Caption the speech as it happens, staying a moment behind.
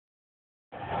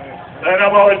And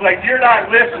I'm always like, you're not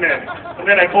listening. And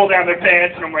then I pull down their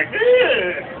pants and I'm like,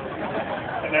 eh.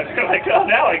 And then they're like, oh,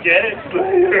 now I get it.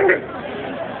 Slayer.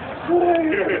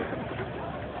 Slayer.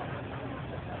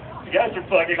 You guys are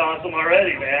fucking awesome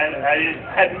already, man. I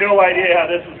had no idea how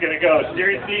this was going to go.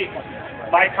 Seriously,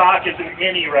 my cock is an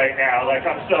innie right now. Like,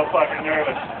 I'm so fucking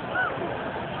nervous.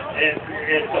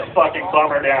 It's a fucking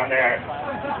bummer down there.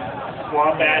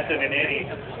 Swamp ass and an innie.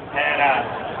 And,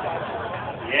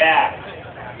 yeah.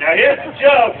 Now here's the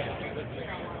joke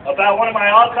about one of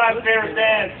my all-time favorite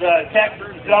bands,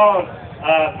 Texas Zone,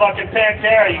 fucking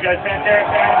Pantera. You guys Pantera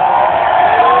fans?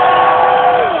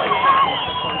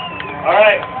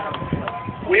 Alright.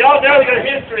 We all know their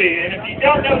history, and if you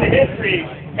don't know the history,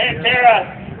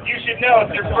 Pantera, you should know if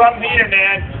you're from here,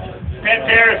 man.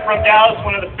 Pantera is from Dallas,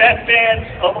 one of the best bands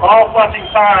of all fucking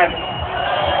time.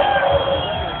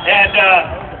 And,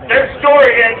 their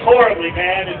story ends horribly,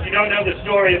 man. If you don't know the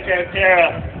story of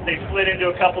Pantera, they split into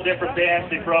a couple different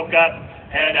bands, they broke up,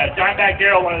 and Dimebag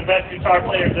Darrell, one of the best guitar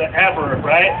players ever,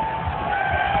 right?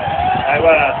 I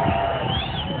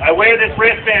wear this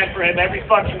wristband for him every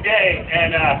fucking day,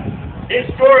 and his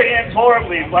story ends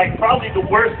horribly, like probably the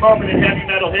worst moment in heavy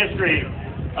metal history.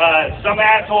 Some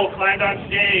asshole climbed on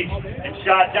stage and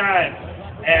shot Dime,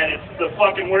 and it's the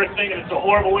fucking worst thing, and it's a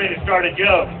horrible way to start a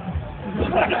joke.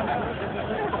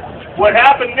 What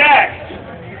happened next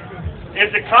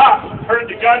is the cop heard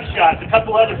the gunshots. A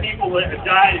couple other people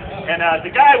died, and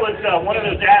the guy was one of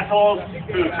those assholes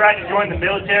who tried to join the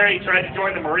military, tried to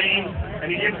join the Marines, and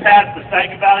he didn't pass the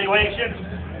psych evaluation.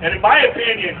 And in my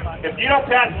opinion, if you don't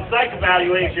pass the psych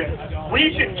evaluation,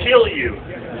 we should kill you.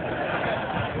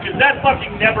 Because that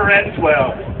fucking never ends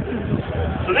well.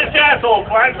 So this asshole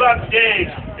climbs on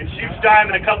stage and shoots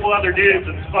Dime and a couple other dudes,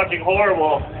 and it's fucking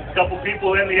horrible. A couple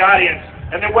people in the audience.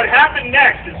 And then what happened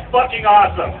next is fucking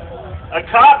awesome. A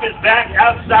cop is back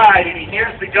outside and he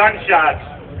hears the gunshots.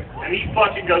 And he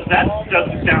fucking goes, that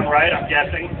doesn't sound right, I'm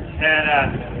guessing.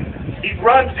 And he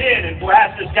runs in and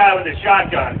blasts this guy with a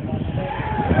shotgun.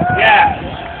 Yeah.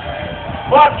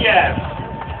 Fuck yes.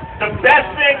 The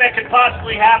best thing that could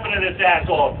possibly happen to this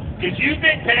asshole. Did you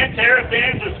think Pantera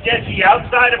fans are sketchy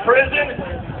outside of prison?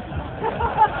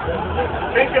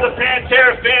 Think of the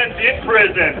Pantera fans in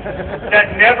prison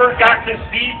that never got to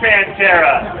see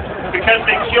Pantera because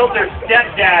they killed their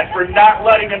stepdad for not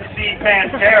letting them see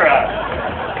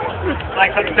Pantera.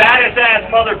 Like the baddest ass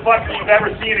motherfucker you've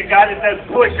ever seen, a guy that does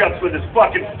push-ups with his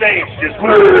fucking face, just 5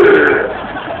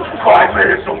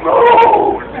 minutes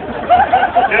alone.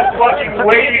 Just fucking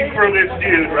waiting for this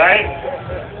dude, right?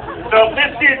 So if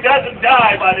this dude doesn't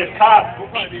die by this cop,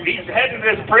 he's heading to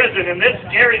this prison, and this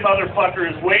scary motherfucker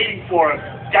is waiting for him.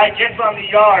 Guy gets on the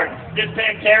yard. This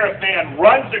Pantera fan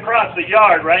runs across the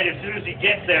yard, right, as soon as he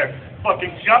gets there,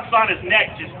 fucking jumps on his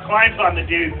neck, just climbs on the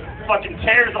dude, fucking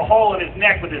tears a hole in his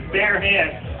neck with his bare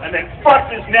hands, and then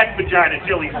fucks his neck vagina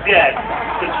till he's dead.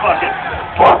 This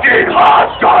fucking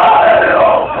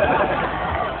hostile!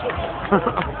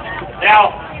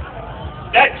 Now,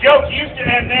 that joke used to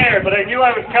end there, but I knew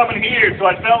I was coming here, so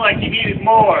I felt like you needed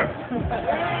more.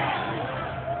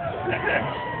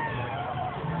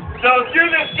 So if you're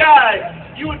this guy,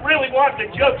 you would really want the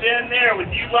joke to end there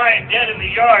with you lying dead in the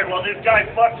yard while this guy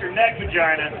fucks your neck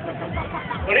vagina.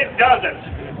 But it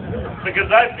doesn't,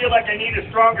 because I feel like I need a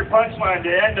stronger punchline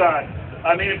to end on.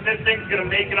 I mean, if this thing's going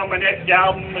to make it on my next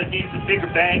album, it needs a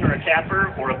bigger bang or a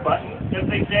capper or a button, as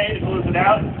they say, to close it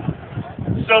out.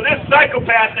 So this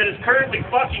psychopath that is currently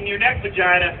fucking your neck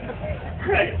vagina,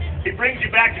 right, he brings you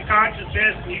back to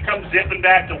consciousness and you come zipping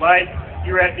back to life.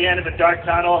 You're at the end of a dark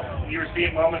tunnel and you were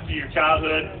seeing moments of your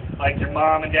childhood, like your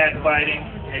mom and dad fighting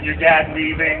and your dad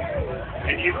leaving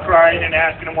and you crying and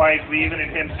asking him why he's leaving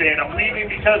and him saying, I'm leaving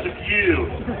because of you.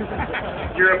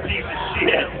 You're a piece of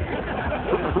shit.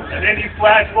 And then you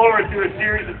flash forward through a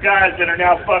series of guys that are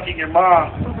now fucking your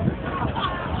mom.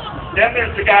 Then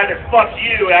there's the guy that fucked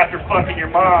you after fucking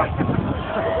your mom.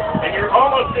 And you're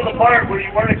almost to the part where you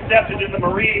weren't accepted in the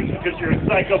Marines because you're a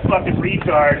psycho fucking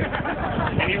retard.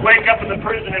 And you wake up in the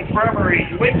prison infirmary.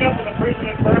 You wake up in the prison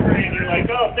infirmary and you're like,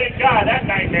 oh, thank God, that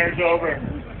nightmare's over.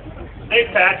 They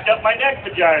patched up my neck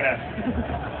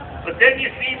vagina. But then you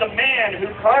see the man who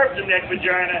carved the neck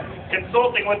vagina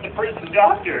consulting with the prison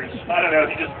doctors. I don't know,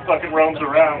 he just fucking roams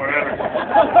around wherever.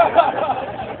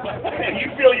 And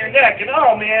you feel your neck, and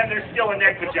oh man, there's still a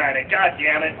neck vagina. God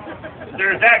damn it.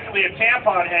 There's actually a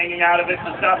tampon hanging out of it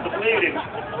to stop the bleeding.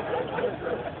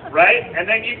 Right? And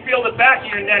then you feel the back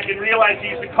of your neck and realize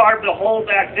you used to carve the hole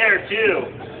back there too.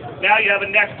 Now you have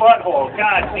a neck butthole.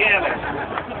 God damn it.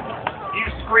 You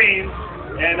scream.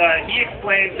 And he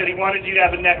explains that he wanted you to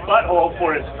have a neck butthole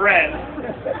for his friend.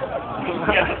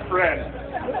 He has a friend.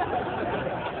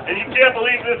 And you can't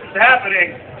believe this is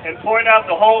happening, and point out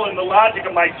the hole in the logic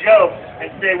of my joke,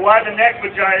 and say, why the neck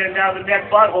vagina and now the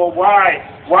neck butthole? Why?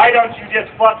 Why don't you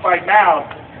just fuck my mouth?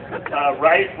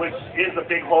 Right? Which is a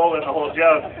big hole in the whole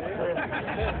joke.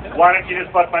 Why don't you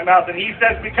just fuck my mouth? And he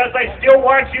says, because I still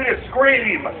want you to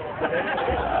scream.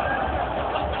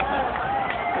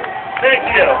 Thank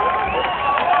you.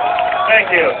 Thank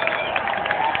you.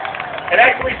 It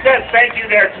actually says thank you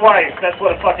there twice. That's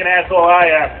what a fucking asshole I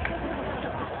am.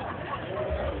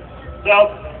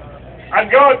 So, I'm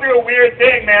going through a weird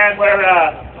thing, man, where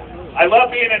I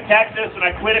love being in Texas, and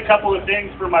I quit a couple of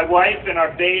things for my wife and our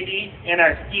baby and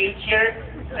our future.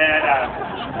 And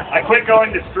I quit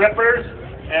going to strippers,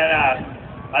 and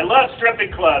I love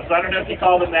stripping clubs. I don't know if you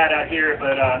call them that out here,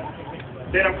 but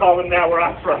they don't call them that where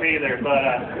I'm from either. But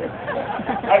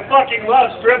I fucking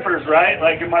love strippers, right?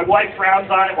 Like, and my wife frowns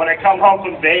on it when I come home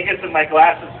from Vegas and my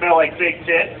glasses smell like big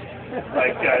tits.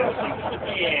 Like,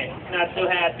 yeah, not so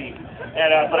happy.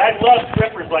 And but I love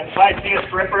strippers. Like, if I see a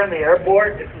stripper in the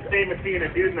airport, it's the same as seeing a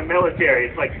dude in the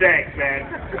military. It's like, thanks, man.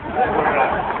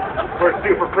 We're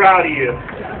super proud of you.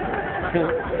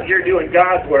 You're doing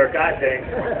God's work, I think.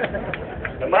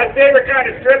 And my favorite kind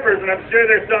of strippers, and I'm sure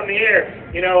there's some here,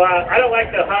 you know, I don't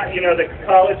like the hot, you know, the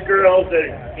college girls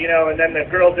that, you know, and then the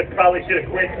girls that probably should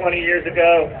have quit 20 years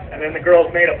ago, and then the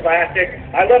girls made of plastic.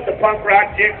 I love the punk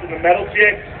rock chicks and the metal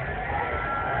chicks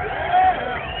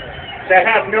that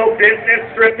have no business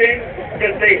stripping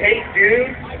because they hate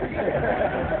dudes.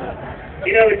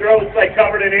 You know, the girl that's like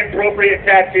covered in inappropriate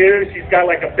tattoos. She's got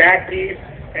like a back piece,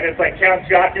 and it's like Count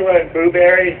Chocula and Boo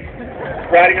Berry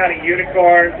riding on a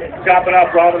unicorn, chopping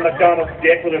off Ronald McDonald's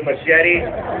dick with a machete.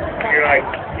 You're like,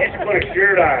 you should put a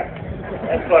shirt on.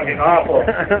 That's fucking awful.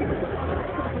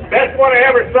 Best one I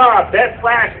ever saw, best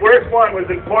slash worst one, was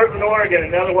in Portland, Oregon,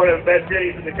 another one of the best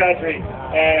cities in the country.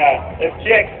 And this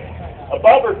chick,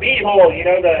 above her B-hole, you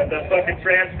know, the fucking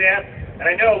tramp stamp. And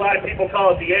I know a lot of people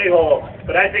call it the A-hole,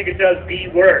 but I think it does B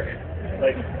work.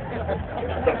 Like,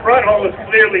 the front hole is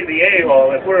clearly the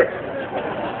A-hole. If we're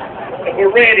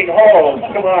rating holes,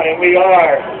 come on, and we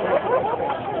are.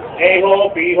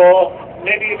 A-hole, B-hole,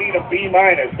 maybe even a B-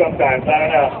 sometimes, I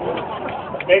don't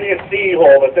know. Maybe a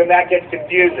C-hole, but then that gets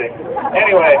confusing.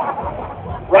 Anyway,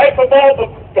 right above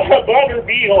her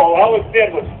B-hole, all it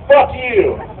said was, fuck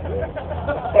you.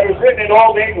 But it was written in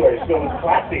Old English, so it was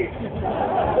classy.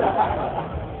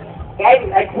 So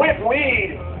I quit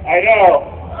weed. I know.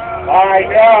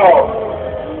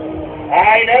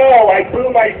 I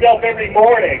boo myself every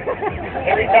morning.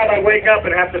 Every time I wake up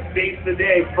and have to face the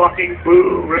day, fucking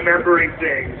boo, remembering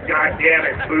things. God damn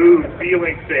it, boo,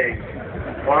 feeling things.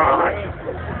 Fuck.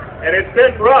 And it's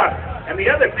been rough. And the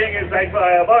other thing is, I've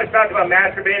always talked about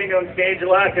masturbating on stage a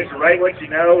lot because you write what you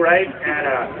know, right?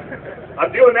 And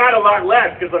I'm doing that a lot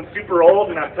less because I'm super old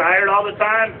and I'm tired all the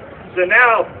time. So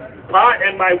now, pot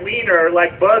and my wiener are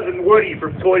like Buzz and Woody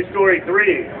from Toy Story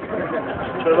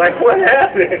 3. So like, what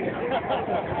happened?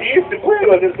 He used to play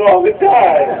with us all the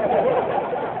time.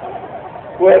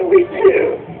 What do we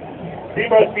do? He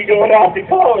must be going off to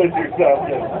college or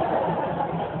something.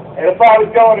 And if I was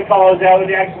going to college, I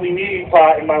would actually need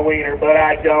pot in my wiener, but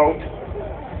I don't.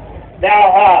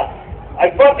 Now, I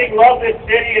fucking love this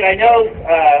city, and I know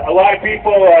a lot of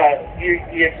people, you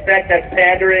expect that's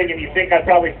pandering, and you think I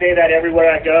probably say that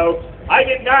everywhere I go. I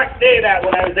did not say that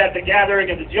when I was at the gathering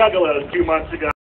of the Juggalos 2 months ago.